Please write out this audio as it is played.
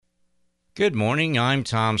Good morning, I'm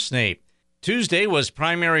Tom Snape. Tuesday was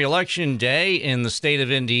primary election day in the state of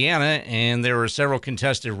Indiana, and there were several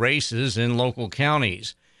contested races in local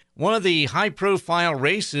counties. One of the high-profile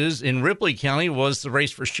races in Ripley County was the race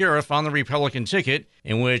for sheriff on the Republican ticket,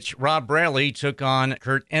 in which Rob Bradley took on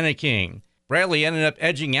Kurt Enneking. Bradley ended up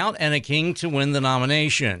edging out Enneking to win the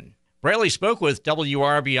nomination. Bradley spoke with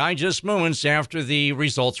WRBI just moments after the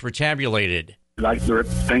results were tabulated. I'd like to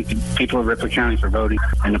thank the people of Ripley County for voting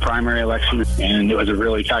in the primary election, and it was a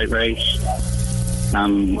really tight race.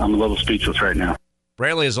 I'm a little speechless right now.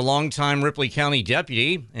 Bradley is a longtime Ripley County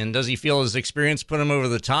deputy, and does he feel his experience put him over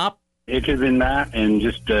the top? It could have been that, and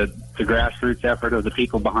just the grassroots effort of the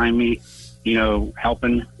people behind me,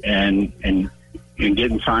 helping and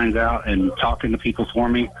getting signs out and talking to people for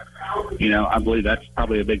me. I believe that's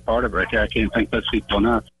probably a big part of it right there. I can't thank those people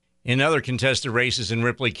enough. In other contested races in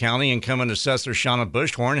Ripley County, incumbent assessor Shauna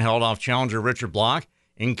Bushhorn held off challenger Richard Block.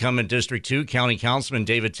 Incumbent District 2 County Councilman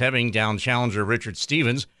David Tebbing down challenger Richard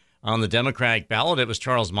Stevens. On the Democratic ballot, it was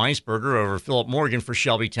Charles Meisberger over Philip Morgan for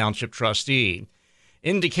Shelby Township trustee.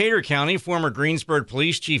 In Decatur County, former Greensburg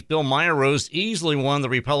Police Chief Bill Meyerrose easily won the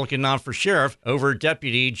Republican nod for sheriff over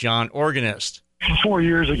Deputy John Organist. 4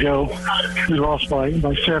 years ago, we lost by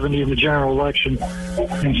 70 in the general election.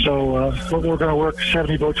 And so we're going to work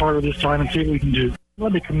 70 votes harder this time and see what we can do.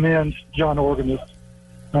 Let me commend John Organist.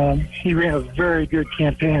 He ran a very good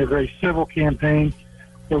campaign, a very civil campaign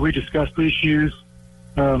where we discussed issues.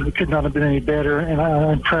 It could not have been any better, and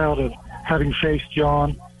I'm proud of having faced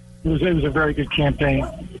John. It was a very good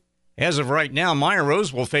campaign. As of right now,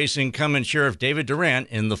 Meyerrose will face incumbent Sheriff David Durant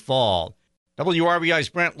in the fall. WRBI's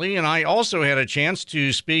Brent Lee and I also had a chance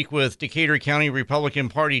to speak with Decatur County Republican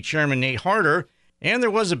Party Chairman Nate Harder, and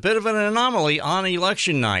there was a bit of an anomaly on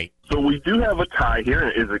election night. So we do have a tie here,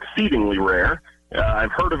 and it is exceedingly rare.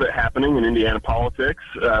 I've heard of it happening in Indiana politics,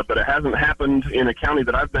 but it hasn't happened in a county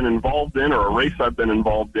that I've been involved in or a race I've been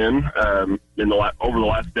involved in over the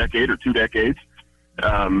last decade or 2 decades.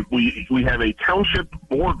 We have a township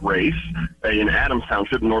board race in Adams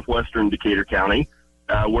Township in northwestern Decatur County,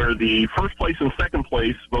 where the first place and second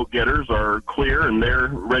place vote getters are clear and they're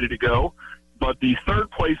ready to go. But the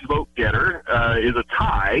third place vote getter is a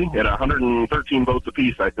tie at 113 votes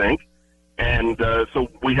apiece, I think. And so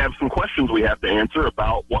we have some questions we have to answer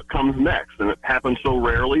about what comes next. And it happens so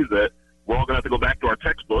rarely that we're all going to have to go back to our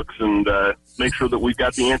textbooks and make sure that we've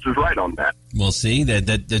got the answers right on that. Well, see,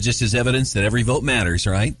 that just is evidence that every vote matters,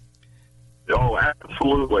 right? Oh,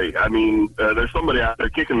 absolutely. I mean, there's somebody out there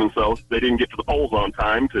kicking themselves. They didn't get to the polls on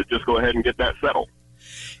time to just go ahead and get that settled.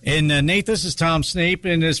 And, Nate, this is Tom Snape.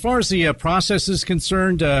 And as far as the process is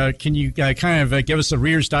concerned, can you kind of give us a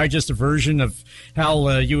Reader's Digest version of how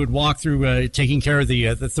you would walk through taking care of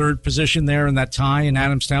the third position there in that tie in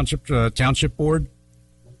Adams Township Township Board?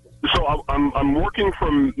 So I'm working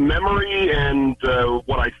from memory and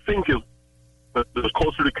what I think is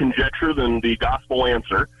closer to conjecture than the gospel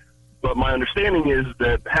answer. But my understanding is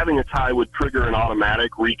that having a tie would trigger an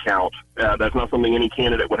automatic recount. That's not something any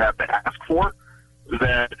candidate would have to ask for.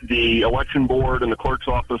 That the election board and the clerk's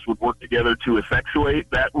office would work together to effectuate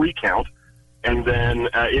that recount. And then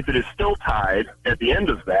if it is still tied at the end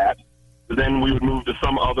of that, then we would move to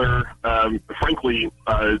some other,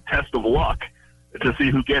 test of luck to see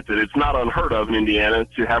who gets it. It's not unheard of in Indiana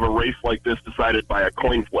to have a race like this decided by a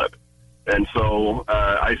coin flip. And so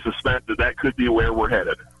I suspect that could be where we're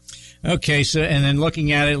headed. Okay, so and then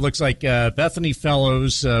looking at it, it looks like Bethany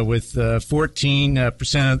Fellows with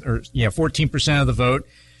 14% of the vote.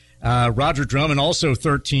 Roger Drummond also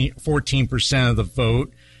 14% of the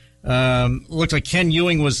vote. Looks like Ken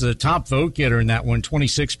Ewing was the top vote getter in that one,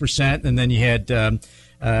 26%, and then you had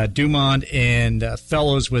Dumont and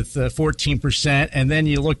Fellows with 14%, and then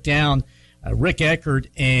you look down. Rick Eckert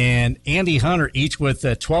and Andy Hunter each with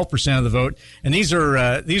 12% of the vote, and these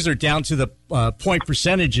are down to the point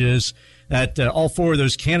percentages that all four of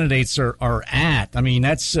those candidates are at. I mean,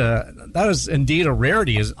 that is indeed a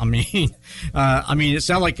rarity. It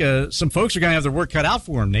sounds like some folks are going to have their work cut out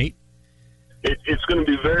for them, Nate. It's going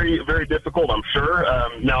to be very, very difficult, I'm sure.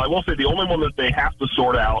 Now, I will say the only one that they have to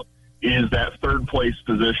sort out is that third place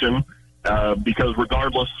position, because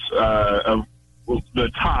regardless of the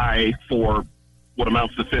tie for what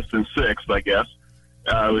amounts to fifth and sixth, I guess,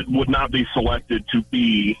 would not be selected to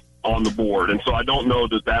be on the board. And so I don't know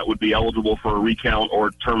that would be eligible for a recount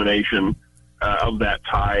or termination of that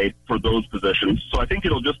tie for those positions. So I think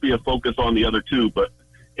it'll just be a focus on the other two. But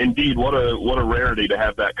indeed, what a rarity to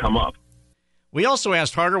have that come up. We also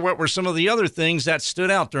asked Harder what were some of the other things that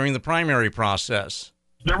stood out during the primary process.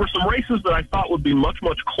 There were some races that I thought would be much,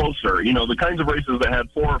 much closer. You know, the kinds of races that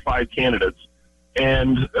had 4 or 5 candidates.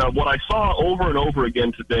 And what I saw over and over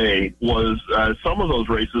again today was some of those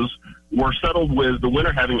races were settled with the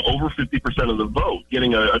winner having over 50% of the vote,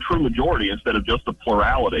 getting a true majority instead of just a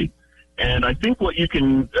plurality. And I think what you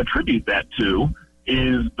can attribute that to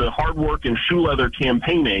is the hard work and shoe leather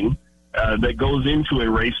campaigning that goes into a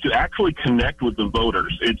race to actually connect with the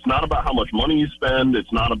voters. It's not about how much money you spend.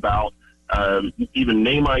 It's not about even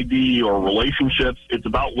name ID or relationships. It's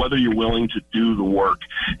about whether you're willing to do the work.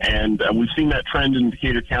 And we've seen that trend in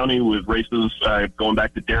Decatur County with races going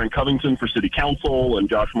back to Darren Covington for city council and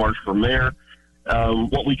Josh Marsh for mayor.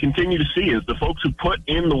 What we continue to see is the folks who put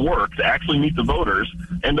in the work to actually meet the voters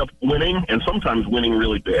end up winning, and sometimes winning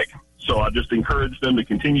really big. So I just encourage them to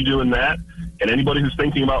continue doing that. And anybody who's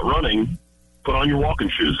thinking about running, put on your walking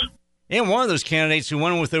shoes. And one of those candidates who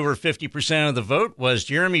won with over 50% of the vote was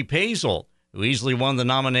Jeremy Pazel, who easily won the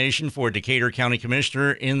nomination for Decatur County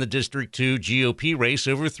Commissioner in the District 2 GOP race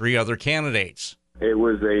over 3 other candidates. It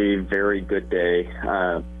was a very good day.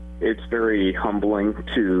 It's very humbling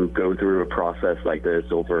to go through a process like this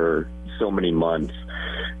over so many months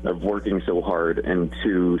of working so hard and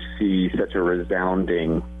to see such a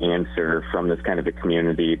resounding answer from this kind of a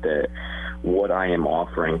community that what I am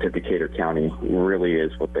offering to Decatur County really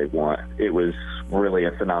is what they want. It was really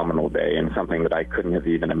a phenomenal day and something that I couldn't have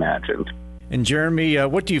even imagined. And Jeremy,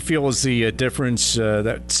 what do you feel is the difference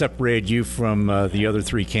that separated you from the other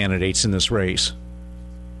 3 candidates in this race?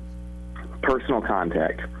 Personal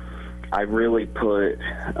contact. I really put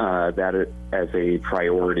that as a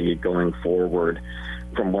priority going forward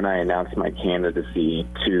from when I announced my candidacy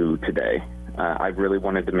to today. I really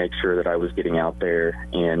wanted to make sure that I was getting out there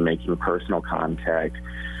and making personal contact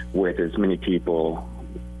with as many people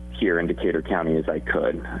here in Decatur County as I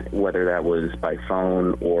could, whether that was by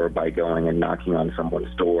phone or by going and knocking on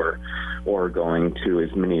someone's door or going to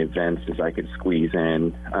as many events as I could squeeze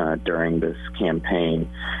in during this campaign.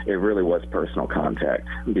 It really was personal contact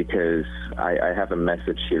because I have a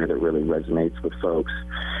message here that really resonates with folks,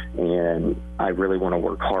 and I really want to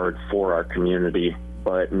work hard for our community.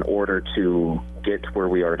 But in order to get to where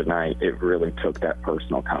we are tonight, it really took that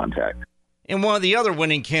personal contact. And one of the other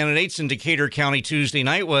winning candidates in Decatur County Tuesday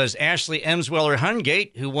night was Ashley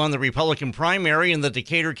Emsweller-Hungate, who won the Republican primary in the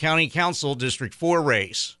Decatur County Council District 4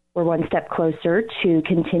 race. We're one step closer to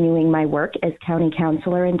continuing my work as county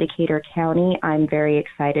councilor in Decatur County. I'm very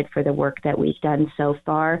excited for the work that we've done so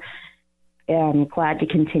far. I'm glad to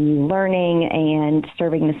continue learning and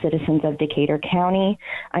serving the citizens of Decatur County.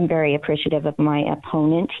 I'm very appreciative of my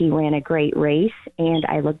opponent. He ran a great race, and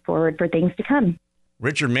I look forward for things to come.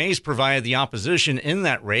 Richard Mays provided the opposition in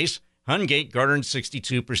that race. Hungate garnered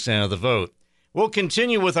 62% of the vote. We'll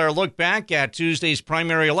continue with our look back at Tuesday's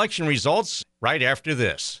primary election results right after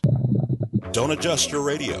this. Don't adjust your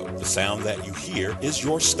radio. The sound that you hear is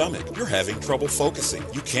your stomach. You're having trouble focusing.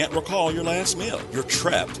 You can't recall your last meal. You're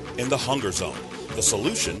trapped in the hunger zone. The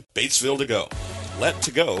solution, Batesville To Go. Let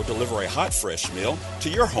To Go deliver a hot, fresh meal to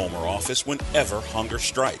your home or office whenever hunger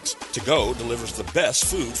strikes. To Go delivers the best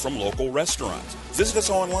food from local restaurants. Visit us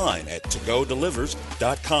online at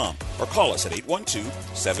togodelivers.com or call us at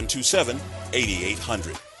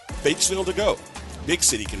 812-727-8800. Batesville To Go. Big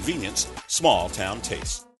city convenience, small town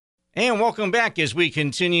taste. And welcome back as we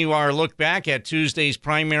continue our look back at Tuesday's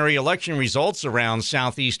primary election results around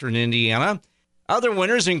southeastern Indiana. Other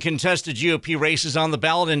winners in contested GOP races on the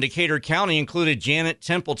ballot in Decatur County included Janet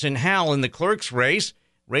Templeton Howell in the clerk's race.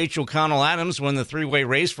 Rachel Connell-Adams won the 3-way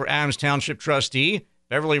race for Adams Township trustee.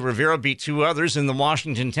 Beverly Rivera beat 2 others in the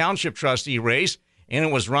Washington Township trustee race. And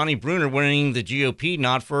it was Ronnie Bruner winning the GOP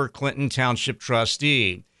nod for Clinton Township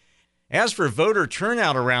trustee. As for voter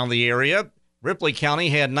turnout around the area, Ripley County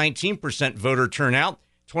had 19% voter turnout.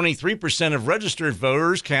 23% of registered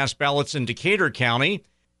voters cast ballots in Decatur County,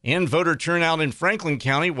 and voter turnout in Franklin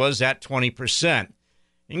County was at 20%.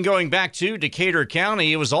 And going back to Decatur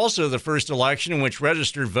County, it was also the first election in which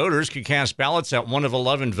registered voters could cast ballots at one of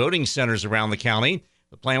 11 voting centers around the county.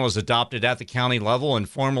 The plan was adopted at the county level and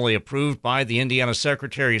formally approved by the Indiana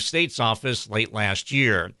Secretary of State's office late last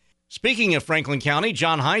year. Speaking of Franklin County,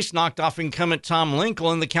 John Heiss knocked off incumbent Tom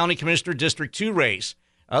Linkle in the County Commissioner District 2 race.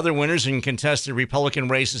 Other winners in contested Republican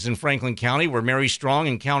races in Franklin County were Mary Strong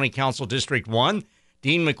in County Council District 1,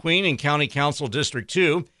 Dean McQueen in County Council District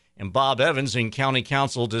 2, and Bob Evans in County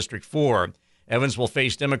Council District 4. Evans will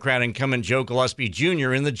face Democrat incumbent Joe Gillespie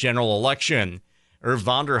Jr. in the general election. Irv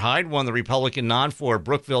Vonderheide won the Republican nod for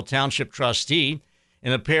Brookville Township trustee.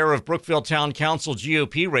 In a pair of Brookville Town Council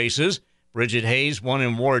GOP races, Bridget Hayes won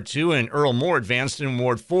in Ward 2 and Earl Moore advanced in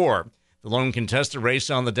Ward 4. The lone contested race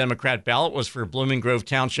on the Democrat ballot was for Blooming Grove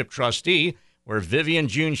Township trustee, where Vivian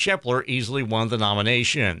June Shepler easily won the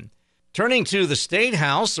nomination. Turning to the State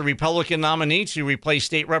House, the Republican nominee to replace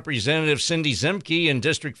State Representative Cindy Zemke in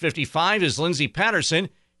District 55 is Lindsey Patterson,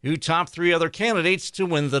 who topped 3 other candidates to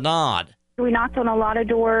win the nod. We knocked on a lot of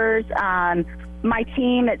doors. My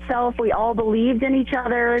team itself, we all believed in each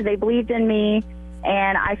other. They believed in me.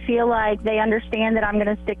 And I feel like they understand that I'm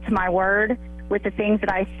going to stick to my word with the things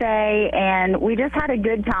that I say. And we just had a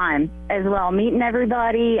good time as well, meeting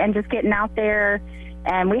everybody and just getting out there.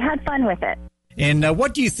 And we had fun with it. And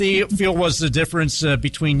what do you feel was the difference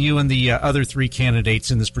between you and the other 3 candidates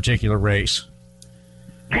in this particular race?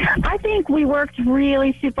 I think we worked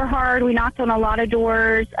really super hard. We knocked on a lot of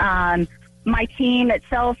doors. My team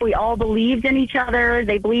itself, we all believed in each other.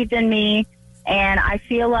 They believed in me. And I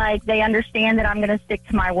feel like they understand that I'm going to stick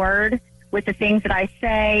to my word with the things that I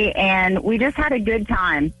say. And we just had a good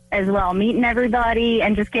time as well, meeting everybody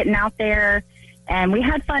and just getting out there. And we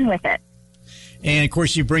had fun with it. And, of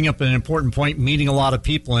course, you bring up an important point, meeting a lot of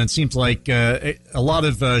people, and it seems like a lot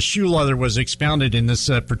of shoe leather was expounded in this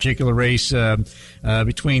particular race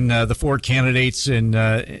between the 4 candidates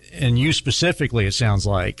and you specifically, it sounds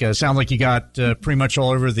like. Sounds like you got pretty much all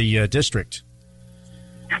over the district.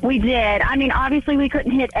 We did. I mean, obviously we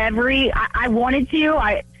couldn't hit every. I wanted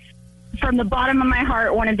to. From the bottom of my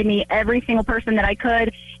heart, wanted to meet every single person that I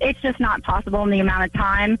could. It's just not possible in the amount of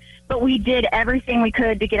time. But we did everything we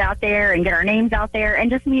could to get out there and get our names out there and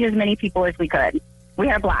just meet as many people as we could. We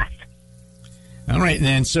had a blast. All right,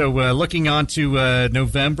 and so looking on to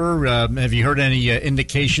November, have you heard any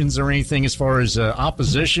indications or anything as far as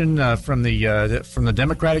opposition from the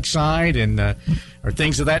Democratic side and or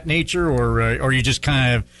things of that nature, or are you just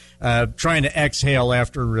kind of trying to exhale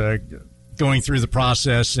after going through the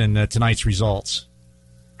process and tonight's results?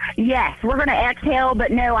 Yes, we're going to exhale,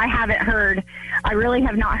 but no, I haven't heard. I really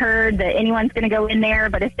have not heard that anyone's going to go in there,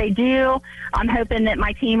 but if they do, I'm hoping that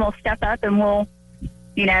my team will step up and we'll,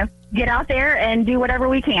 get out there and do whatever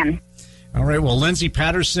we can. All right, well, Lindsey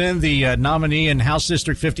Patterson, the nominee in House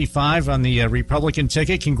District 55 on the Republican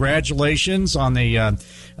ticket, congratulations on the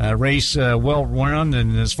race, well run,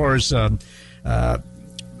 and as far as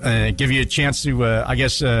give you a chance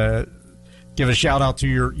to, give a shout out to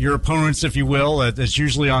your opponents, if you will. That's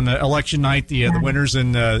usually on the election night, the winners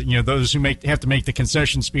and those who have to make the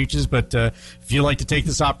concession speeches. But if you'd like to take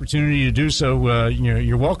this opportunity to do so,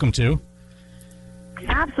 you're welcome to.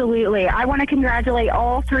 Absolutely. I want to congratulate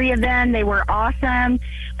all 3 of them. They were awesome.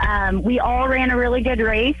 We all ran a really good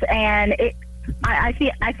race, and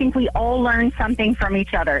I think we all learned something from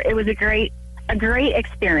each other. It was a great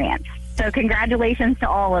experience. So congratulations to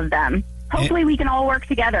all of them. Hopefully we can all work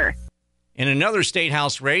together. In another state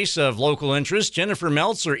house race of local interest, Jennifer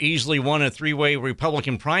Meltzer easily won a 3-way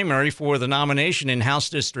Republican primary for the nomination in House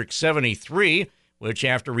District 73, which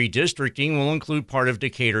after redistricting will include part of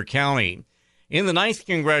Decatur County. In the 9th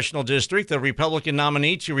Congressional District, the Republican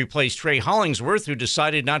nominee to replace Trey Hollingsworth, who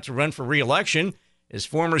decided not to run for re-election, is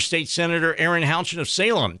former State Senator Erin Houchin of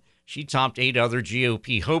Salem. She topped 8 other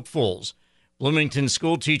GOP hopefuls. Bloomington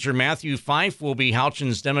school teacher Matthew Fife will be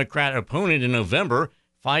Houchin's Democrat opponent in November.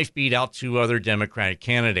 Fife beat out 2 other Democratic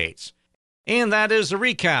candidates. And that is a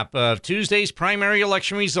recap of Tuesday's primary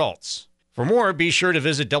election results. For more, be sure to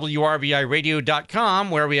visit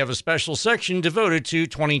WRBIRadio.com, where we have a special section devoted to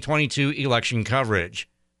 2022 election coverage.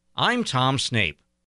 I'm Tom Snape.